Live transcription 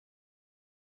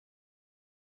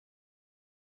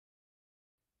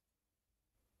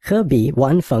鹤壁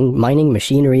万丰Mining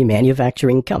Machinery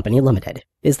Manufacturing Company Limited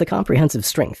is the comprehensive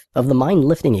strength of the mine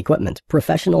lifting equipment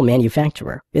professional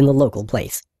manufacturer in the local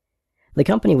place. The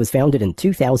company was founded in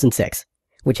 2006,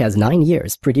 which has 9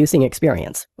 years producing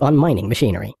experience on mining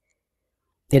machinery.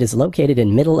 It is located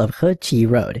in middle of Heqi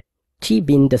Road,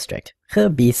 Qibin District,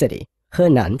 Hebei City,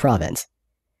 Henan Province.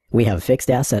 We have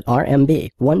fixed asset RMB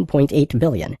 1.8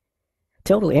 billion.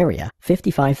 Total area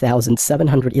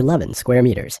 55,711 square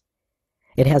meters.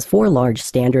 It has 4 large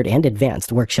standard and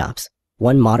advanced workshops,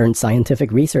 1 modern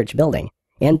scientific research building,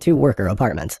 and 2 worker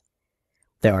apartments.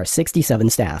 There are 67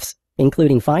 staffs,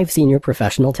 including 5 senior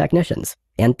professional technicians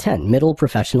and 10 middle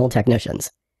professional technicians.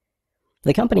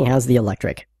 The company has the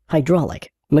electric,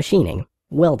 hydraulic, machining,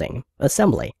 welding,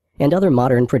 assembly, and other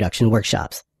modern production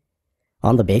workshops.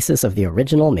 On the basis of the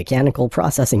original mechanical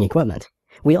processing equipment,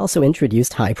 we also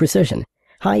introduced high-precision,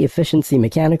 high-efficiency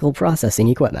mechanical processing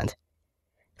equipment.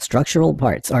 Structural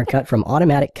parts are cut from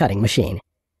automatic cutting machine.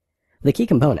 The key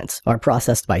components are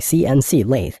processed by CNC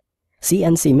lathe,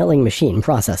 CNC milling machine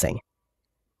processing.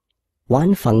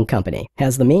 Wanfeng Company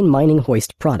has the main mining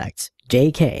hoist products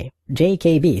JK,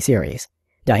 JKB series,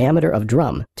 diameter of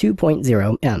drum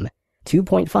 2.0 m,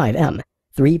 2.5 m,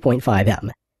 3.5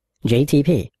 m,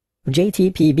 JTP,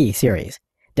 JTPB series,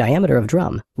 diameter of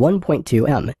drum 1.2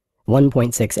 m,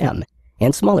 1.6 m,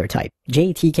 and smaller type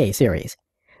JTK series,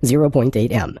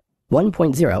 0.8 m,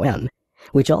 1.0 m,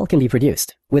 which all can be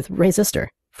produced with resistor,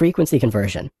 frequency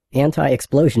conversion,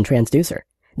 anti-explosion transducer,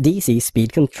 DC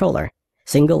speed controller,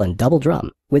 single and double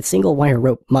drum with single wire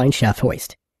rope mine shaft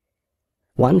hoist.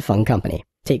 Wanfeng Company,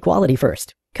 take quality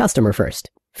first, customer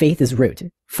first, faith is root,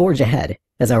 forge ahead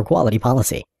as our quality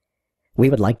policy.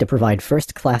 We would like to provide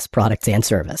first-class products and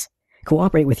service.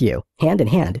 Cooperate with you, hand in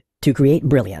hand, to create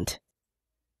brilliant.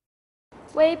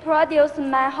 We produce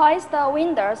mine hoist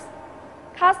windows.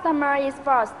 Customer is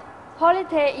first.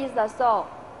 Quality is the soul.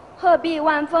 Hebei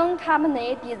Wanfeng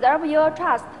Company deserve your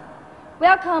trust.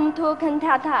 Welcome to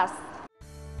contact us.